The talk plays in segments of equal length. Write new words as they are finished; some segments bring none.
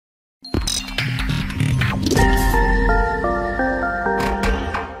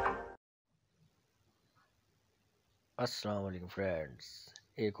अस्सलाम वालेकुम फ्रेंड्स।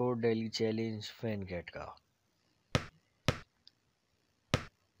 एक और डेली चैलेंज फैनकेट का।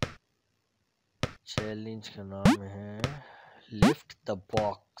 चैलेंज का नाम है लिफ्ट द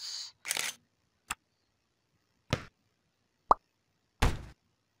बॉक्स।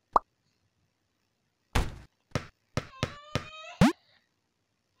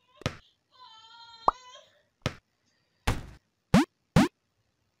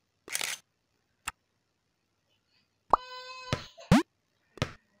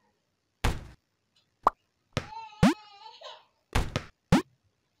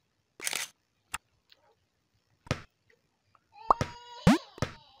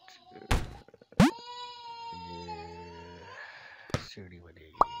 ये सीढ़ी बनेगी।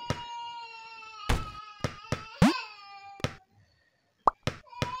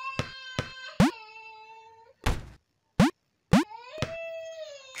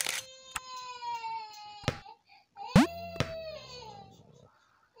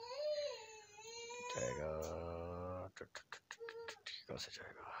 जाएगा कहाँ से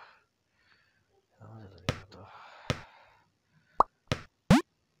जाएगा? यहाँ से नहीं आता।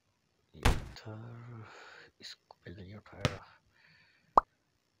 इधर इसको पहले ही उठाएगा।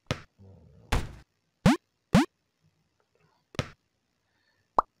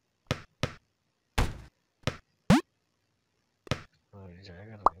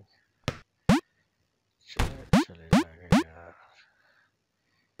 जाएगा तो नहीं। चले जाएगा यार।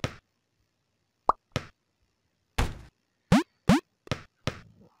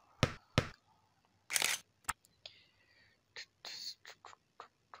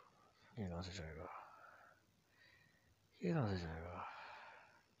 ये कहाँ से जाएगा? ये कहाँ से जाएगा?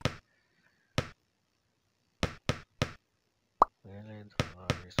 पहले तो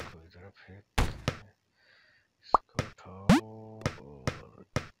इसको इधर फेंक, इसको उठाओ और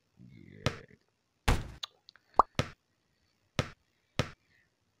ये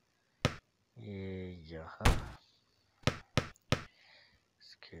यहाँ,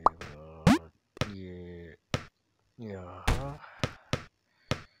 इसके बाद ये यहाँ,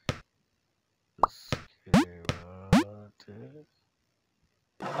 उसके बाद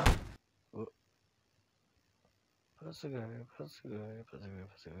फंस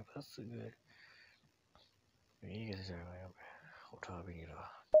गए। ये कैसे जाएगा? यहाँ पे उठा भी नहीं रहा।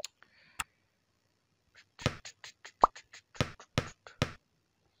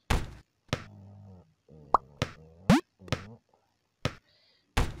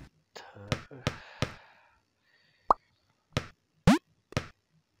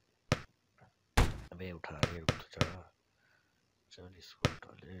 अबे उठा ले, रुक तो जा। चल इसको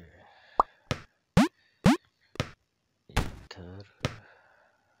उठा ले। इधर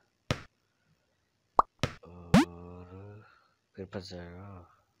और फिर फंस जाएगा।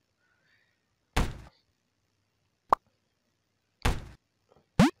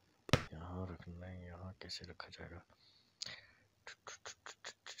 यहाँ रखना है। यहाँ कैसे रखा जाएगा?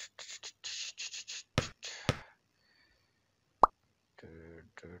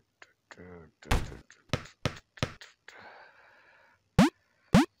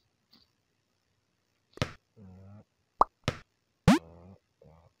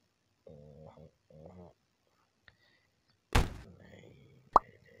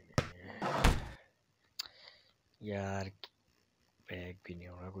 यार बैग भी नहीं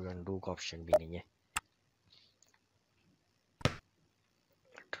होगा, कोई अनडू का ऑप्शन भी नहीं है।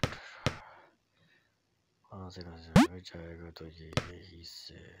 कहाँ से जाएगा तो ये यही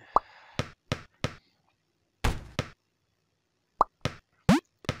से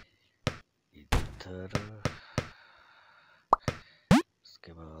इधर,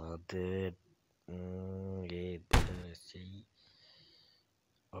 उसके बाद ये इधर से ही,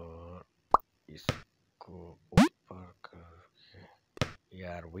 और इसको ऊपर करके।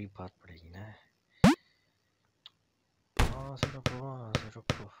 यार वही बात पड़ेगी ना। वहाँ से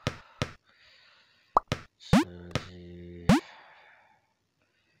रुको। जी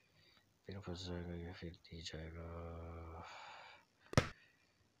फिर फंस जाएगा ये, फिर नहीं जाएगा।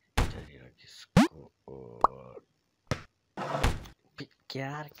 इधर किसको और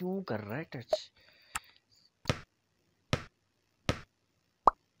यार क्यों कर रहा है टच?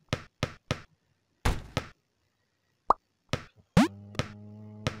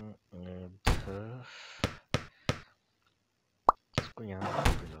 इसको यहाँ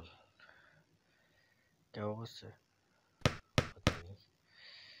फिलहाल क्या होगा उससे पता नहीं।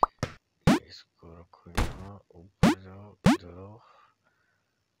 इसको रखो यहाँ, ऊपर जाओ, इधर आओ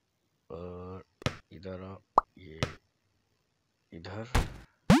और इधर आओ, ये इधर।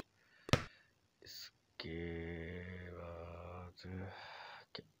 इसके बाद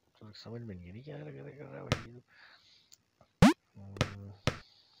क्या समझ में नहीं आ रही क्या कर रहा है भाई।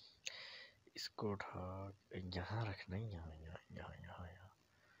 इसको उठा यहाँ रखना है, यहाँ यहाँ यहाँ यहाँ यहाँ।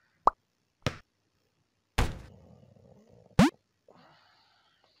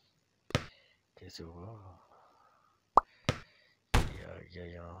 कैसे होगा? ये आ गया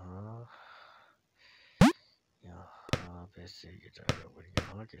यहाँ, यहाँ पे से ये जाएगा, और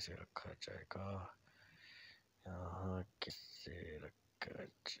यहाँ कैसे रखा जाएगा? यहाँ कैसे रखा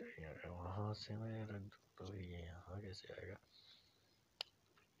जाएगा? वहाँ से मैं रख दूँ तो ये यहाँ कैसे आएगा?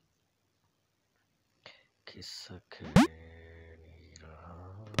 खिसक नहीं रहा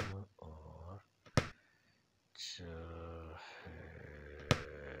और चाहे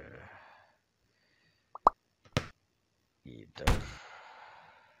इधर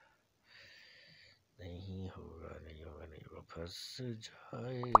नहीं होगा, नहीं होगा, नहीं होगा, फंस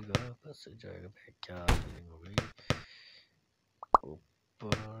जाएगा, फंस जाएगा। मैं क्या फीलिंग हो गई?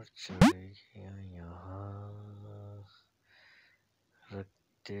 ऊपर चढ़ेगा, यहाँ रख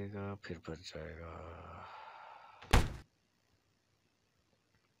देगा, फिर फंस जाएगा।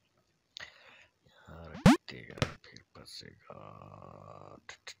 यहाँ रख देगा, फिर फंसेगा।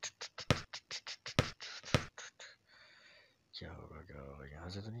 क्या होगा, क्या होगा? यहाँ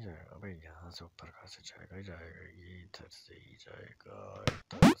से तो नहीं जाएगा। अबे यहाँ से ऊपर कहाँ से जाएगा? ही जाएगा, ये इधर से ही जाएगा,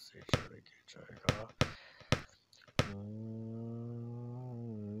 इधर से चढ़ के जाएगा।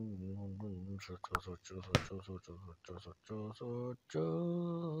 सोचो सोचो सोचो सोचो सोचो सोचो सोचो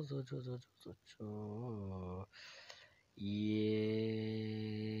सोचो सोचो सोचो। ये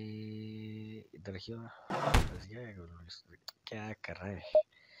इधर क्यों फंस गया? क्या कर रहा है?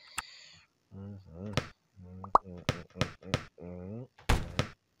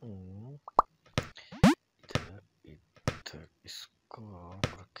 इधर इधर इसको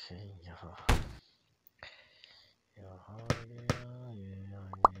रखें यहाँ, यहाँ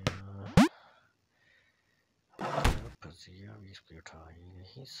फंस गया। इसको उठा ही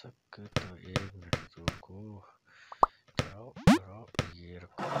नहीं सकता। 1 मिनट रुको, ये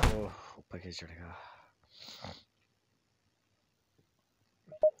रखो, ऊपर कैसे चढ़ेगा?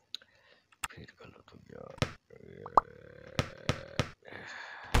 फिर गलत हो गया।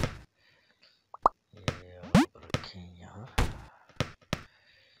 ये आप रखें यहाँ,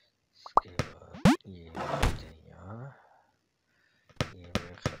 इसके बाद ये रखते हैं यहाँ। ये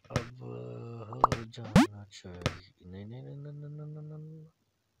मेरा अब हो जाना चाहिए। नहीं नहीं नहीं नहीं नहीं नहीं नहीं नहीं,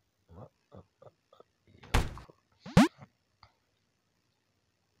 ये रखो।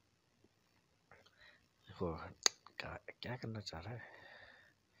 देखो क्या करना चाह रहा है?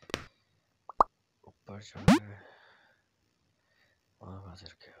 ऊपर चढ़ रहा है, वहाँ से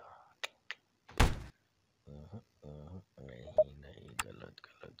रखेगा। नहीं नहीं, गलत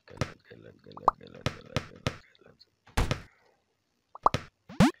गलत गलत गलत गलत गलत गलत गलत गलत।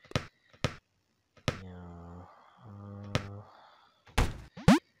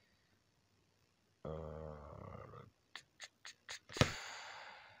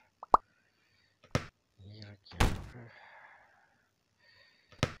 ये रख यहाँ पे,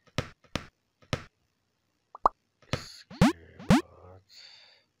 इसके बाद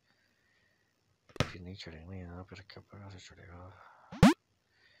फिर नहीं चढ़ेगा। यहाँ पे रखे ऊपर से चढ़ेगा।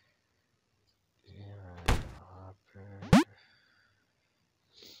 यहाँ पे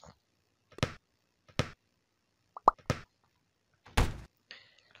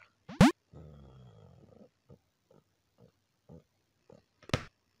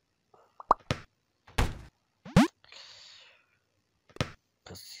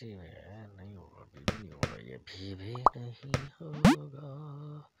फंसी हुई है। नहीं होगा, अभी भी नहीं होगा, ये भी नहीं होगा,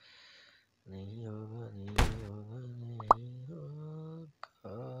 नहीं होगा, नहीं होगा, नहीं होगा।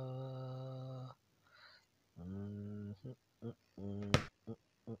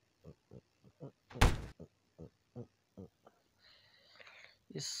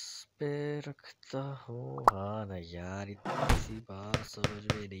 इस पे रखता हूँ। हाँ ना यार, इतनी सी बात समझ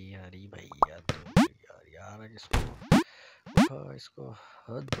में नहीं आ रही भैया। तो यार यार इसको उठा, इसको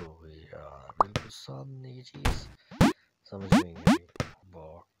हद हो गई यार। बिल्कुल सामने की चीज समझ में नहीं आई।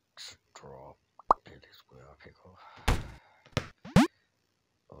 बॉक्स ड्रॉप, पहले इसको यहाँ फेंको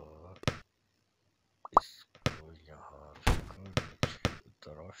और इसको यहाँ फेंको नीचे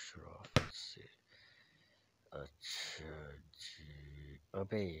उतर अशरफ से। अच्छा जी,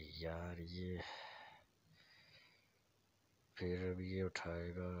 अबे यार ये फिर भी ये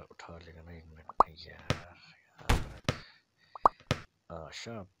उठाएगा, उठा लेगा ना। 1 मिनट नहीं यार,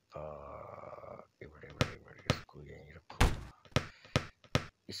 बड़े बड़े बड़े, इसको यहीं रखो।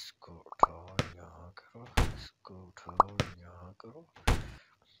 इसको उठाओ, यहाँ करो, इसको उठाओ, यहाँ करो,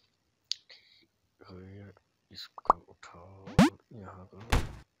 इसको उठाओ, यहाँ करो।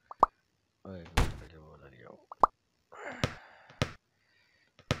 पहले बोला दिया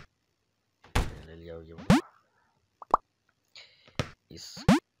पहले ले आओ ये वाला,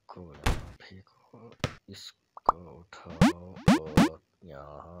 इसको यहाँ फेंको, इसको उठाओ और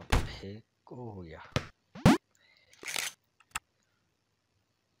यहाँ फेंको। हो गया।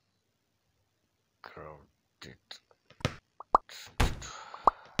 क्राउडेड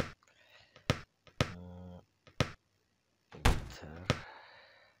इधर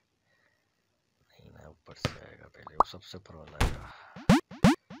नहीं ना, ऊपर से आएगा पहले, वो सबसे ऊपर वाला आएगा,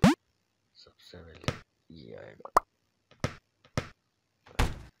 सबसे पहले ये आएगा,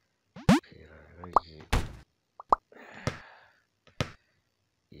 फिर आएगा ये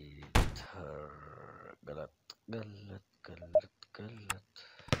इधर। गलत गलत गलत गलत,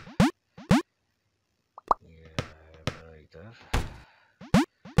 ये आएगा इधर।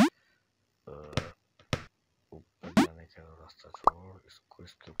 ऊपर जाने का रास्ता छोड़, इसको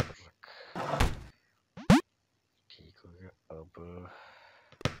इसके ऊपर रख। ठीक हो गया। अब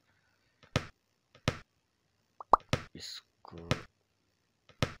इसको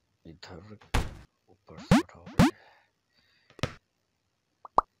इधर ऊपर से उठाओ,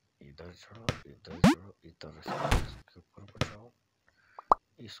 इधर छोड़ो, इधर छोड़ो, इधर इसके ऊपर पहुंचाओ,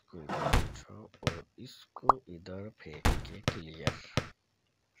 इसको इधर पहुंचाओ और इसको इधर फेंक के क्लियर।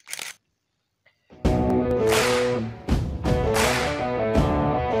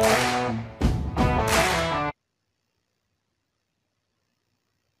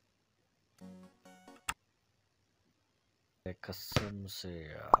 कसम से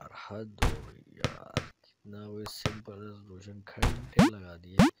यार, हद हो गई यार, कितना वो सिंपल रेजोल्यूशन घंटे लगा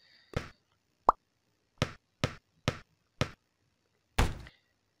दिए।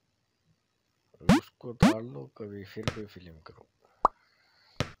 उसको उतार लो कभी, फिर कोई फिल्म करो।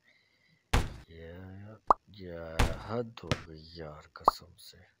 ये हद हो गई यार कसम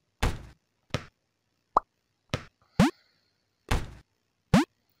से।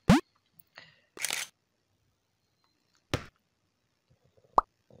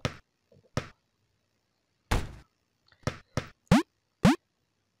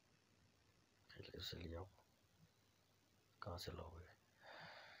 से ले आओ, कहाँ से लाओगे?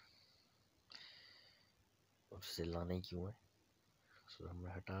 उससे लाने क्यों है? उसको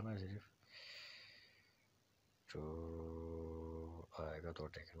हमें हटाना है सिर्फ, जो आएगा तो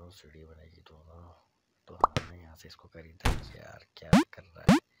टेक्नो सीढ़ी बनेगी तो ना, तो हमने यहाँ से इसको खरीदा। यार क्या कर रहा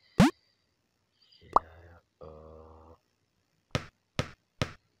है ये? आया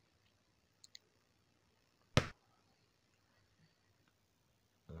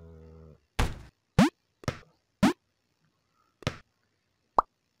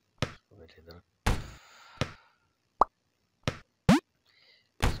इधर,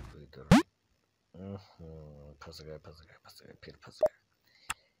 इसको इधर। फंस गए फंस गए फंस गए, फिर फंस गए,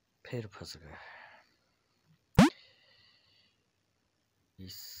 फिर फंस गए।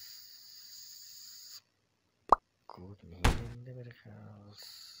 इसको नहीं लेंगे मेरे ख्याल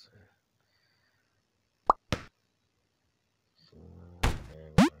से,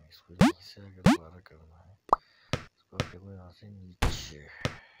 इसको यहीं से अगर दोबारा करना है, इसको फेंको यहाँ से नीचे,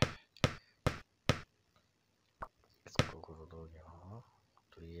 इसको करो दो यहाँ,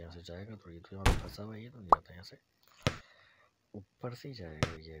 तो ये यहाँ से जाएगा, तो ये तो यहाँ पे फंसा हुआ है, ये तो नहीं जाता यहाँ से, ऊपर से ही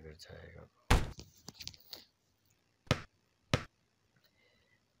जाएगा ये अगर जाएगा तो।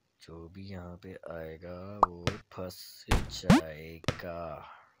 जो भी यहाँ पे आएगा वो फंस जाएगा।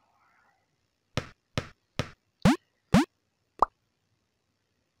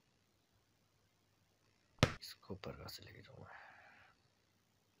 इसको ऊपर कहाँ से लेके जाऊँ?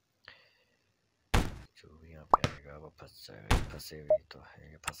 जो भी यहाँ पे आएगा वो फंस जाएगा। फंसे हुए तो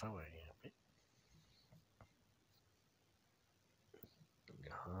है, ये फंसा हुआ है यहाँ पे।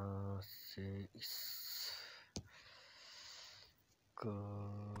 यहाँ से इसको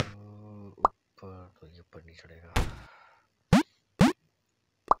ऊपर, तो ये ऊपर नहीं चढ़ेगा।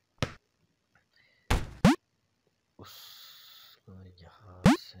 उस यहाँ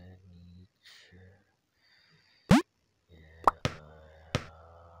से नीचे ये आया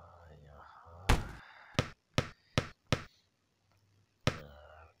यहाँ,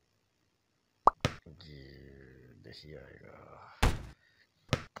 ये देखिए आएगा।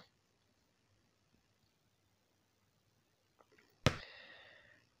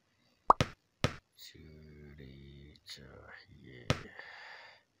 सीढ़ी चाहिए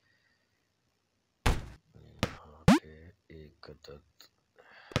यहाँ पे एक अदद,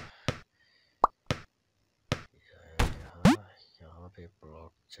 यहाँ पे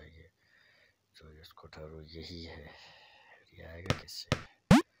ब्लॉक चाहिए, जो इसको ठहरो यही है। ये आएगा किससे?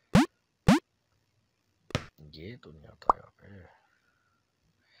 ये तो नहीं आता यहाँ पे,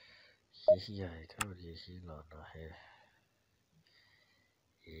 यही आएगा और यही लाना है।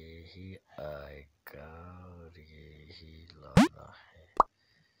 यही आएगा और यही लाना है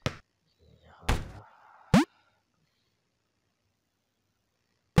यहाँ।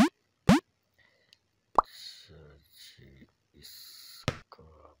 इसको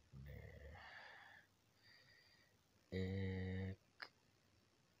अपने एक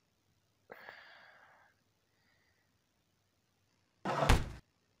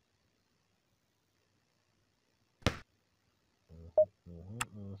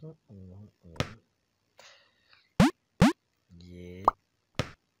ये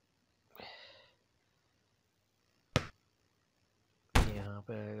यहाँ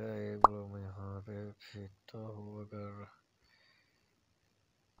पे आएगा एक बार मैं यहाँ पे फेंकता हूँ अगर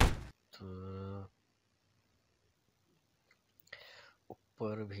तो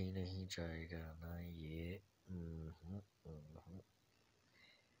ऊपर भी नहीं जाएगा ना ये।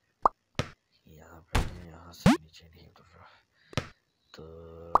 यहाँ पे यहाँ से नीचे नहीं उतर रहा तो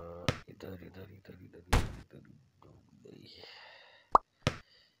इधर इधर इधर इधर इधर इधर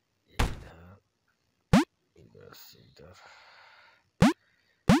इधर इधर से इधर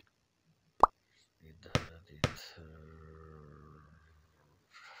इधर इधर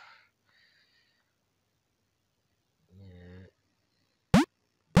ये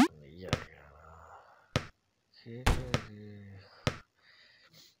नहीं आएगा। ठीक है जी।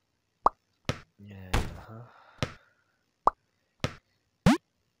 यहाँ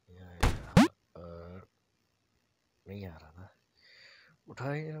और नहीं आ रहा ना,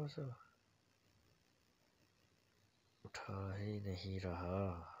 उठा ही रहा उसे, उठा ही नहीं रहा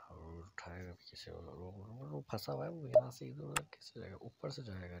और उठाएगा कैसे? वो फंसा हुआ है, वो यहाँ से इधर उधर कैसे जाएगा? ऊपर से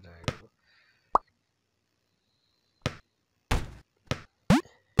जाएगा जाएगा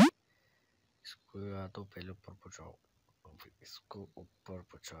इसको या तो पहले ऊपर पहुँचाओ, फिर इसको ऊपर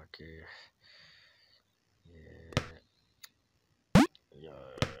पहुँचा के ये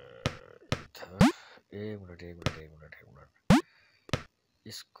इधर एक मिनट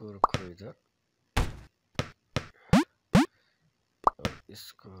इसको रखो इधर और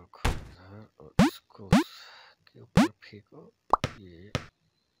इसको रखो इधर और इसको के ऊपर फेंको ये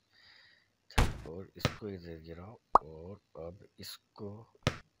और इसको इधर गिराओ और अब इसको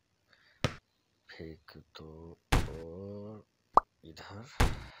फेंक दो और इधर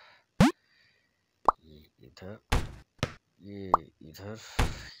ये इधर ये इधर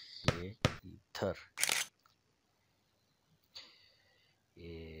ये इधर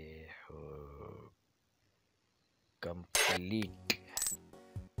ये हो कंप्लीट।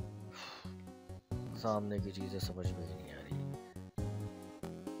 सामने की चीजें समझ में ही नहीं आ रही।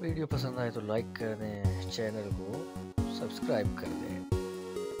 वीडियो पसंद आए तो लाइक कर दें, चैनल को सब्सक्राइब कर दें।